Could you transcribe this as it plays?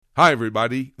Hi,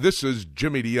 everybody. This is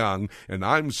Jimmy DeYoung, and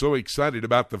I'm so excited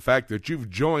about the fact that you've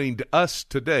joined us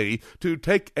today to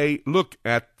take a look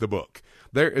at the book.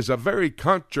 There is a very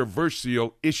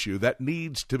controversial issue that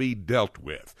needs to be dealt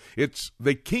with. It's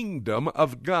the kingdom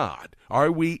of God.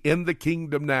 Are we in the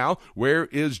kingdom now? Where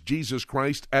is Jesus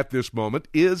Christ at this moment?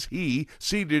 Is he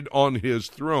seated on his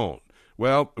throne?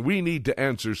 Well, we need to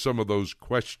answer some of those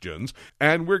questions,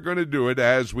 and we're going to do it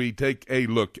as we take a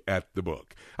look at the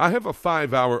book. I have a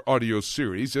 5-hour audio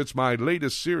series. It's my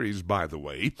latest series, by the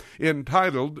way,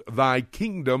 entitled Thy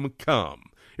Kingdom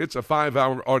Come. It's a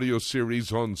 5-hour audio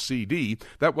series on CD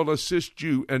that will assist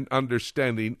you in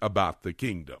understanding about the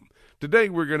kingdom. Today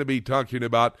we're going to be talking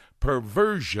about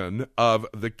perversion of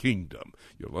the kingdom.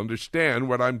 You'll understand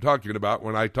what I'm talking about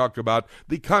when I talk about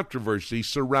the controversy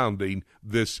surrounding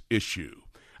this issue.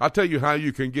 I'll tell you how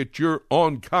you can get your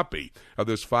own copy of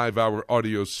this 5-hour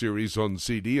audio series on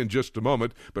CD in just a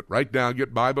moment, but right now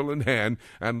get Bible in hand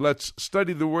and let's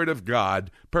study the Word of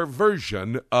God,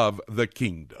 perversion of the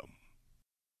kingdom.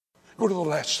 Go to the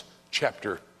last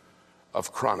chapter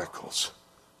of Chronicles,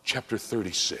 chapter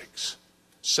 36.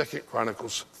 2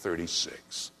 Chronicles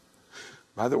 36.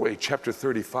 By the way, chapter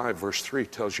 35, verse 3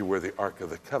 tells you where the Ark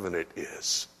of the Covenant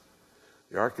is.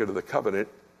 The Ark of the Covenant,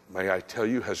 may I tell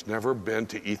you, has never been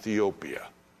to Ethiopia.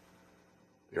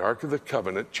 The Ark of the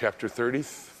Covenant, chapter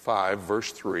 35,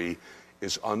 verse 3,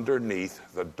 is underneath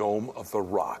the Dome of the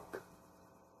Rock,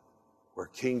 where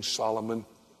King Josiah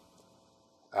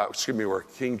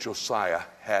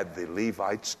had the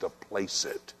Levites to place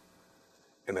it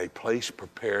in a place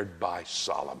prepared by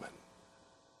Solomon.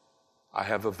 I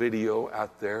have a video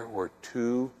out there where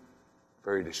two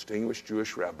very distinguished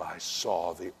Jewish rabbis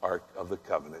saw the Ark of the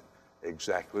Covenant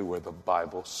exactly where the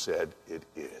Bible said it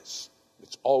is.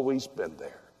 It's always been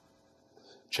there.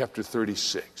 Chapter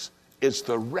 36 is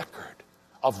the record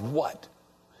of what?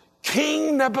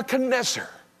 King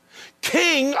Nebuchadnezzar,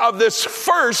 king of this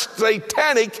first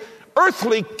satanic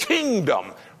earthly kingdom,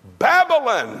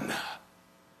 Babylon.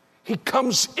 He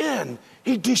comes in,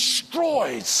 he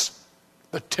destroys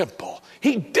the temple.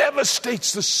 He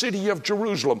devastates the city of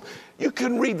Jerusalem. You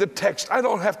can read the text. I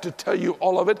don't have to tell you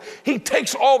all of it. He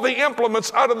takes all the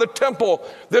implements out of the temple,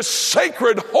 this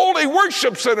sacred, holy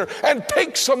worship center, and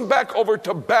takes them back over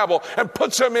to Babel and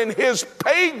puts them in his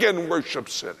pagan worship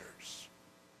centers.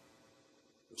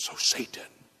 So Satan,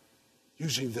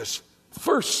 using this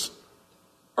first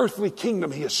earthly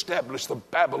kingdom, he established the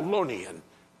Babylonian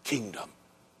kingdom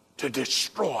to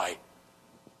destroy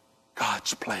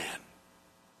God's plan.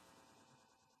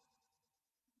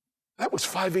 That was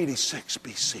 586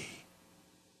 BC.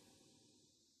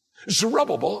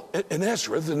 Zerubbabel and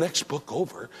Ezra, the next book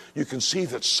over, you can see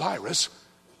that Cyrus,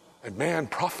 a man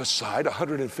prophesied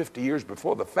 150 years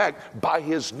before the fact by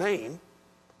his name.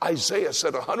 Isaiah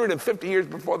said 150 years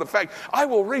before the fact, I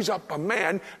will raise up a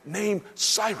man named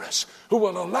Cyrus who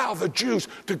will allow the Jews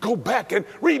to go back and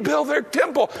rebuild their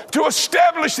temple to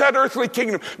establish that earthly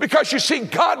kingdom. Because you see,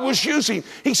 God was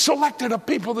he selected a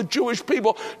people, the Jewish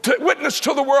people, to witness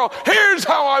to the world. Here's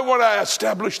how I want to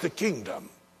establish the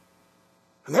kingdom.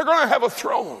 And they're going to have a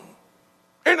throne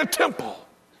in a temple,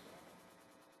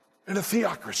 in a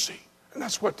theocracy. And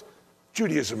that's what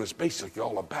Judaism is basically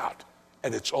all about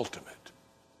at its ultimate.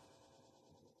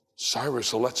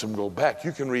 Cyrus lets them go back.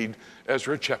 You can read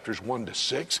Ezra chapters 1 to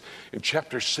 6. In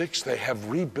chapter 6, they have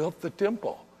rebuilt the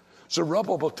temple.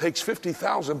 Zerubbabel takes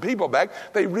 50,000 people back.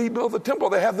 They rebuild the temple.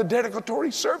 They have the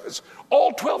dedicatory service.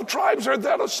 All 12 tribes are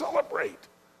there to celebrate.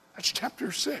 That's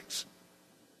chapter 6.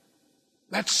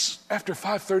 That's after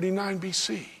 539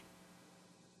 BC.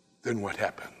 Then what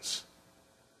happens?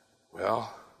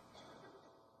 Well,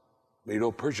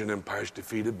 Medo-Persian Empire is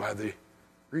defeated by the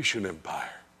Grecian Empire.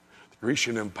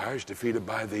 Grecian Empire is defeated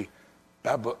by the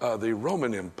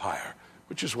Roman Empire,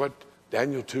 which is what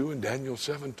Daniel 2 and Daniel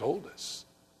 7 told us.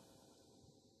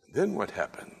 And then what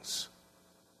happens?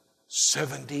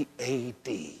 70 AD,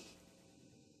 the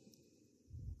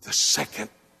second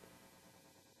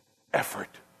effort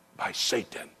by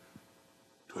Satan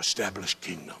to establish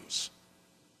kingdoms.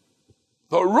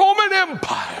 The Roman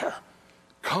Empire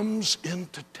comes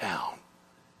into town,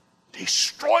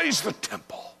 destroys the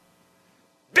temple,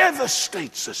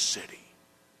 devastates the city,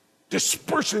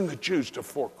 dispersing the Jews to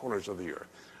four corners of the earth.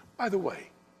 By the way,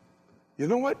 you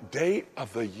know what day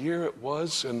of the year it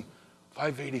was in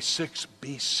 586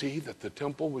 BC that the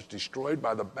temple was destroyed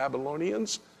by the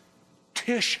Babylonians?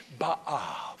 Tish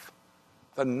B'Av,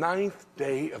 the 9th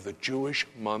day of the Jewish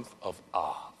month of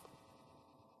Av.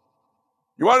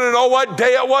 You want to know what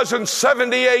day it was in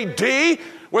 70 AD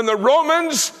when the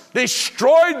Romans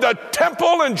destroyed the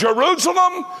temple in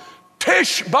Jerusalem?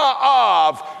 Tish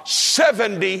B'Av,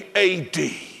 70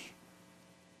 A.D.,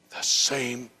 the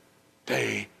same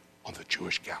day on the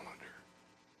Jewish calendar,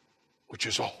 which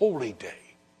is a holy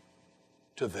day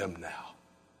to them now.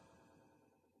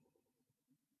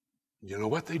 You know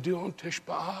what they do on Tish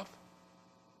B'Av?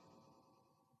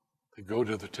 They go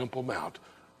to the Temple Mount,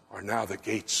 or now the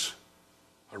gates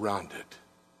around it.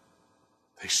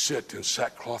 They sit in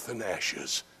sackcloth and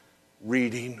ashes,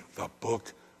 reading the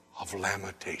book of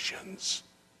Lamentations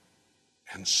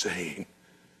and saying,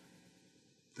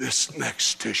 this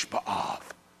next Tish B'Av,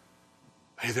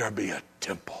 may there be a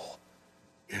temple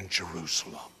in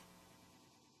Jerusalem.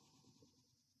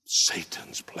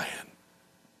 Satan's plan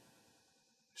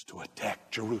is to attack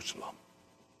Jerusalem.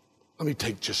 Let me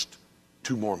take just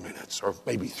 2 more minutes, or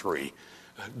maybe 3.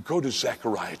 Go to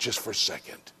Zechariah just for a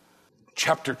second.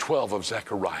 Chapter 12 of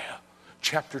Zechariah.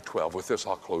 Chapter 12. With this,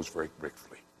 I'll close very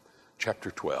briefly.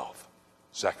 Chapter 12,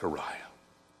 Zechariah.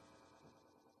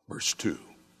 Verse 2.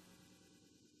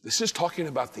 This is talking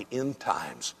about the end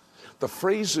times. The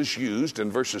phrase is used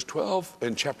in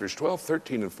chapters 12,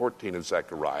 13, and 14 of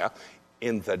Zechariah,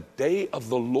 in the day of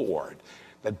the Lord.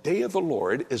 The day of the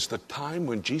Lord is the time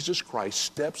when Jesus Christ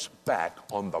steps back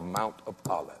on the Mount of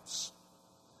Olives.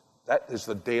 That is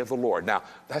the day of the Lord. Now,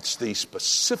 that's the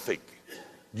specific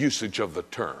usage of the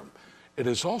term. It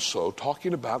is also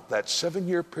talking about that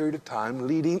 7-year period of time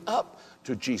leading up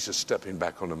to Jesus stepping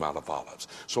back on the Mount of Olives.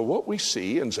 So what we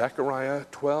see in Zechariah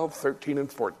 12, 13,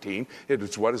 and 14, it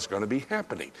is what is going to be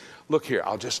happening. Look here,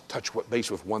 I'll just touch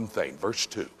base with one thing. Verse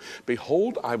 2.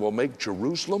 Behold, I will make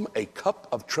Jerusalem a cup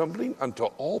of trembling unto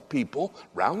all people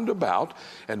round about,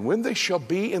 and when they shall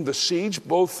be in the siege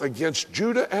both against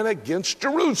Judah and against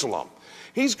Jerusalem.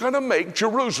 He's going to make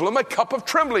Jerusalem a cup of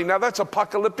trembling. Now that's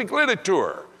apocalyptic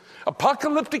literature.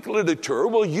 Apocalyptic literature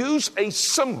will use a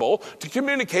symbol to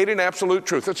communicate an absolute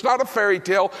truth. It's not a fairy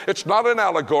tale. It's not an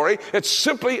allegory. It's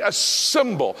simply a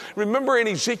symbol. Remember in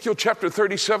Ezekiel chapter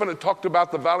 37, it talked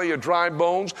about the valley of dry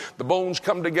bones. The bones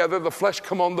come together. The flesh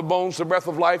come on the bones. The breath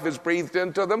of life is breathed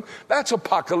into them. That's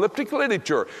apocalyptic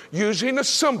literature, using a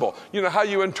symbol. You know how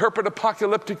you interpret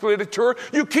apocalyptic literature?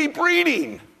 You keep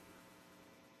reading.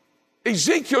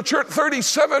 Ezekiel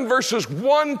 37 verses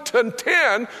 1 to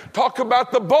 10 talk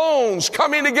about the bones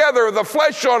coming together, the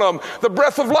flesh on them, the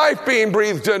breath of life being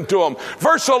breathed into them.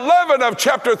 Verse 11 of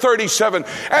chapter 37,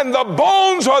 and the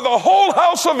bones are the whole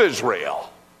house of Israel,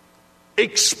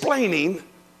 explaining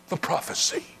the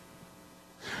prophecy.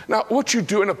 Now, what you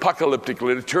do in apocalyptic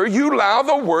literature, you allow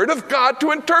the word of God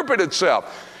to interpret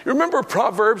itself. You remember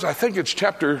Proverbs, I think it's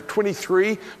chapter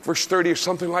 23, verse 30 or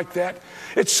something like that?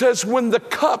 It says, when the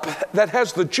cup that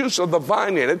has the juice of the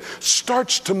vine in it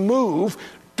starts to move,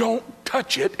 don't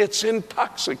touch it. It's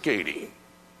intoxicating.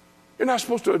 You're not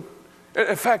supposed to.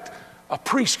 In fact, a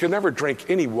priest could never drink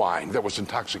any wine that was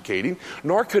intoxicating,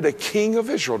 nor could a king of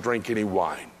Israel drink any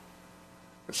wine.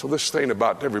 And so this thing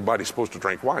about everybody's supposed to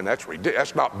drink wine,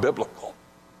 that's not biblical.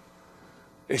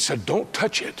 And he said, don't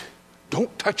touch it.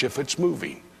 Don't touch if it's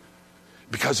moving,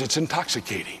 because it's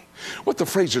intoxicating. What the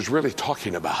phrase is really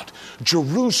talking about,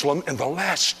 Jerusalem in the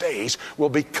last days will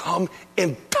become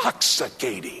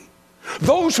intoxicating.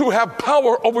 Those who have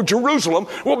power over Jerusalem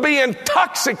will be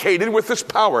intoxicated with this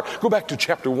power. Go back to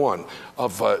chapter 1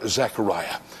 of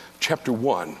Zechariah. Chapter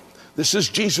 1. This is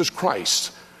Jesus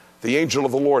Christ, the angel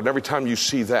of the Lord. And every time you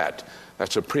see that,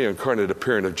 that's a pre-incarnate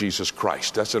appearing of Jesus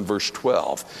Christ. That's in verse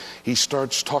 12. He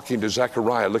starts talking to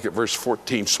Zechariah. Look at verse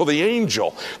 14. So the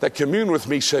angel that communed with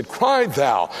me said, cry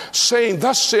thou, saying,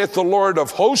 thus saith the Lord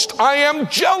of hosts, I am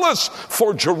jealous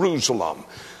for Jerusalem.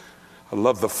 I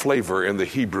love the flavor in the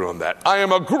Hebrew on that. I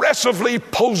am aggressively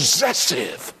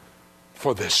possessive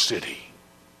for this city.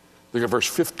 Look at verse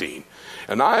 15.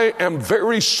 And I am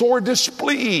very sore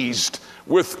displeased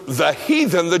with the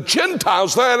heathen, the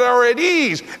Gentiles that are at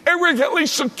ease. Arrogantly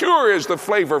secure is the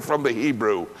flavor from the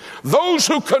Hebrew. Those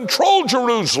who control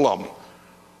Jerusalem.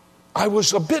 I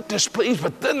was a bit displeased,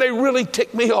 but then they really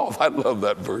ticked me off. I love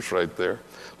that verse right there.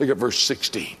 Look at verse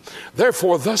 16.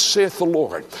 Therefore, thus saith the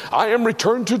Lord, I am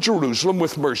returned to Jerusalem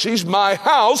with mercies. My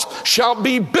house shall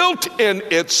be built in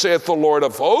it, saith the Lord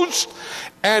of hosts,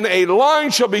 and a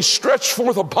line shall be stretched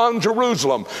forth upon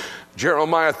Jerusalem.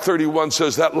 Jeremiah 31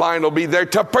 says that line will be there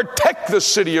to protect the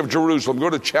city of Jerusalem. Go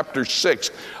to chapter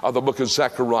 6 of the book of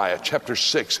Zechariah, chapter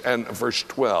 6 and verse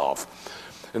 12.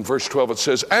 In verse 12 it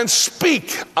says, and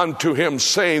speak unto him,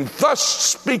 saying, thus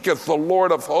speaketh the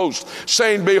Lord of hosts,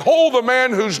 saying, behold, the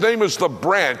man whose name is the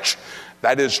branch,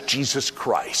 that is Jesus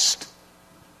Christ.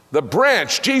 the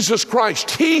branch, Jesus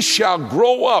Christ, he shall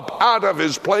grow up out of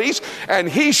his place, and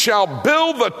he shall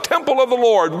build the temple of the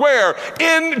Lord. Where?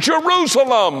 In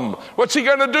Jerusalem. What's he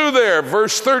going to do there?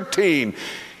 Verse 13.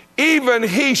 Even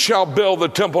he shall build the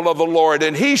temple of the Lord,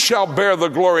 and he shall bear the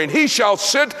glory, and he shall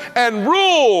sit and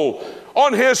rule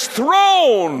on his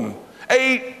throne.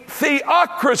 A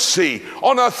theocracy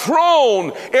on a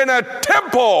throne in a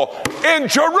temple in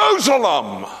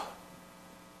Jerusalem.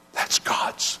 That's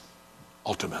God's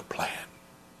ultimate plan.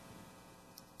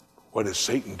 What does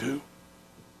Satan do?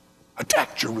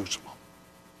 Attack Jerusalem.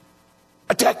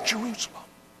 Attack Jerusalem.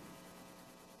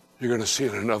 You're going to see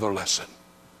in another lesson.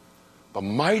 The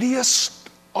mightiest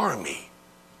army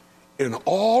in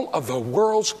all of the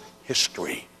world's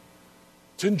history.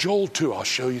 It's in Joel 2. I'll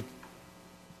show you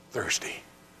Thursday.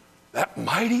 That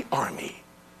mighty army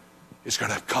is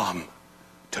going to come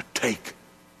to take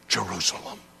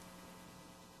Jerusalem.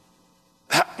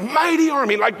 That mighty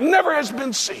army, like never has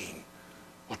been seen,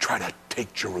 will try to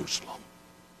take Jerusalem.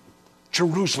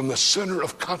 Jerusalem, the center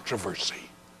of controversy.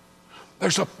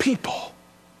 There's a people.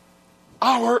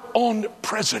 Our own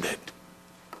president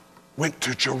went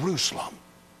to Jerusalem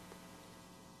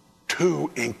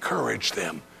to encourage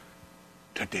them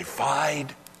to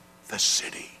divide the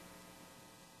city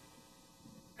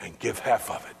and give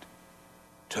half of it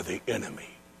to the enemy.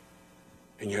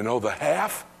 And you know the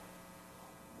half?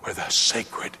 Where the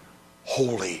sacred,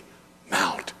 holy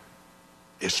mount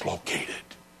is located.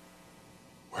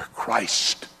 Where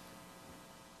Christ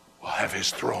will have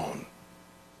his throne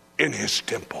in his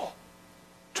temple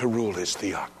to rule his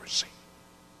theocracy.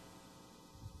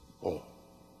 Oh,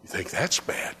 you think that's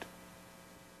bad?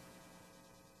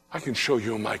 I can show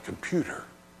you on my computer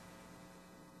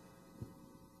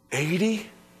 80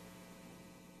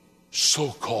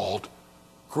 so-called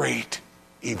great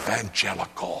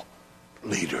evangelical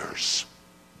leaders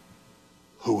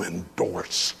who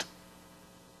endorsed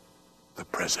the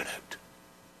president.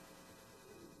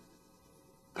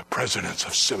 The presidents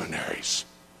of seminaries,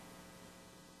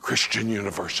 Christian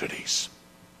universities,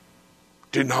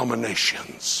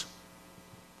 denominations,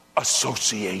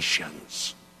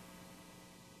 associations,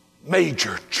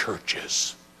 major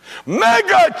churches,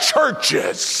 mega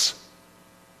churches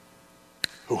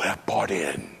who have bought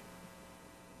in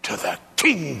to the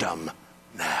kingdom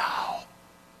now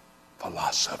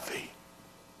philosophy.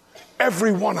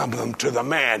 Every one of them to the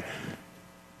man.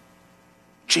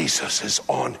 Jesus is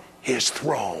on his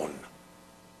throne.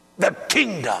 The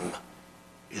kingdom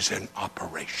is in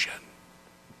operation.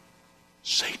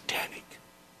 Satanic.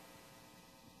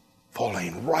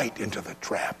 Falling right into the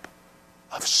trap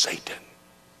of Satan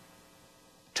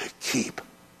to keep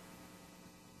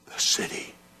the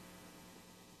city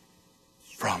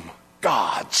from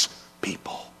God's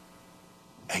people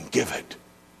and give it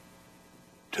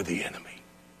to the enemy.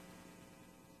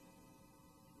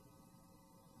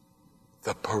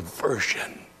 The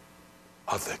perversion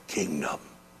of the kingdom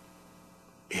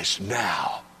is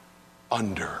now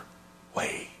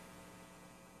underway.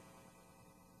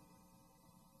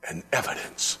 And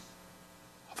evidence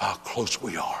of how close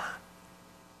we are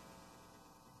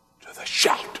to the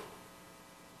shout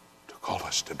to call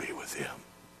us to be with him.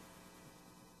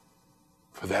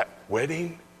 For that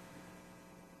wedding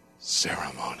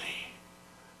ceremony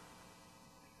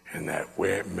and that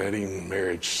wedding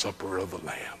marriage supper of the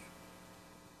Lamb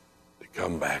to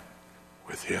come back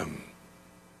with him,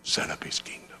 set up his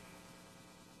kingdom.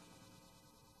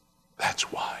 That's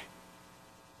why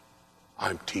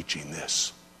I'm teaching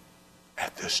this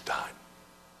at this time.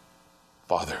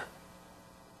 Father,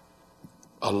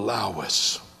 allow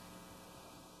us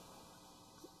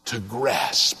to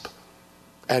grasp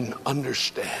and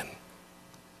understand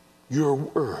your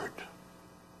word,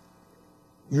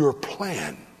 your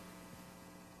plan,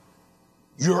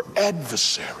 your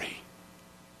adversary,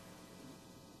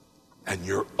 and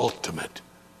your ultimate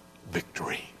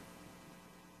victory.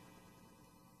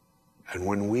 And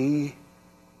when we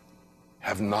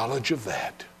have knowledge of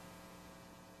that,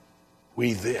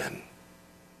 we then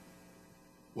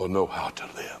will know how to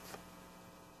live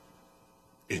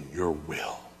in your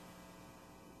will.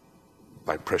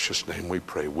 Thy precious name we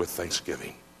pray with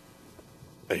thanksgiving.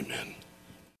 Amen.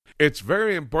 It's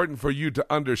very important for you to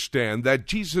understand that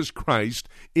Jesus Christ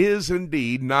is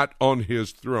indeed not on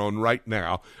his throne right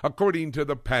now, according to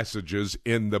the passages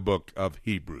in the book of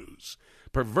Hebrews.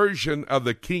 Perversion of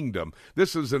the kingdom.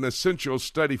 This is an essential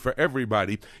study for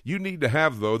everybody. You need to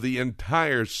have, though, the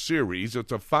entire series.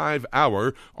 It's a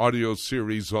 5-hour audio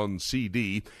series on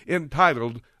CD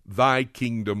entitled Thy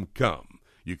Kingdom Come.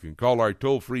 You can call our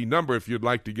toll-free number if you'd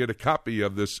like to get a copy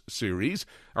of this series.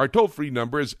 Our toll-free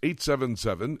number is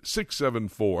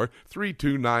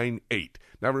 877-674-3298.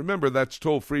 Now remember, that's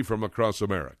toll-free from across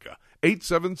America.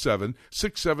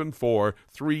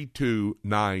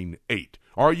 877-674-3298.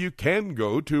 Or you can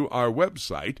go to our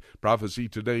website,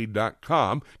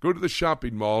 prophecytoday.com, go to the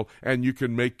shopping mall, and you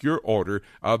can make your order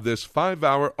of this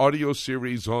 5-hour audio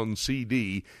series on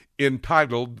CD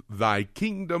entitled Thy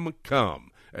Kingdom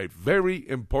Come, a very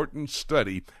important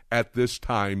study at this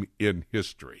time in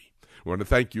history. I want to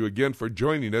thank you again for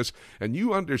joining us, and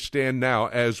you understand now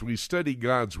as we study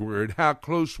God's Word how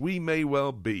close we may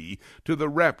well be to the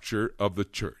rapture of the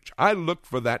church. I look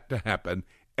for that to happen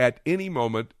at any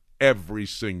moment, every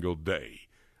single day.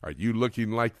 Are you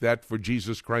looking like that for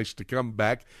Jesus Christ to come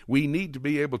back? We need to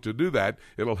be able to do that.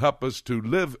 It'll help us to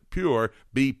live pure,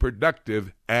 be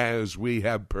productive as we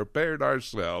have prepared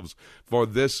ourselves for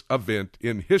this event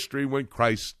in history when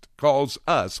Christ calls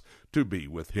us to be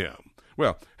with Him.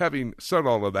 Well, having said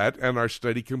all of that and our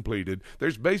study completed,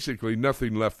 there's basically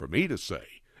nothing left for me to say,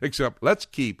 except let's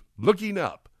keep looking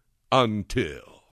up until...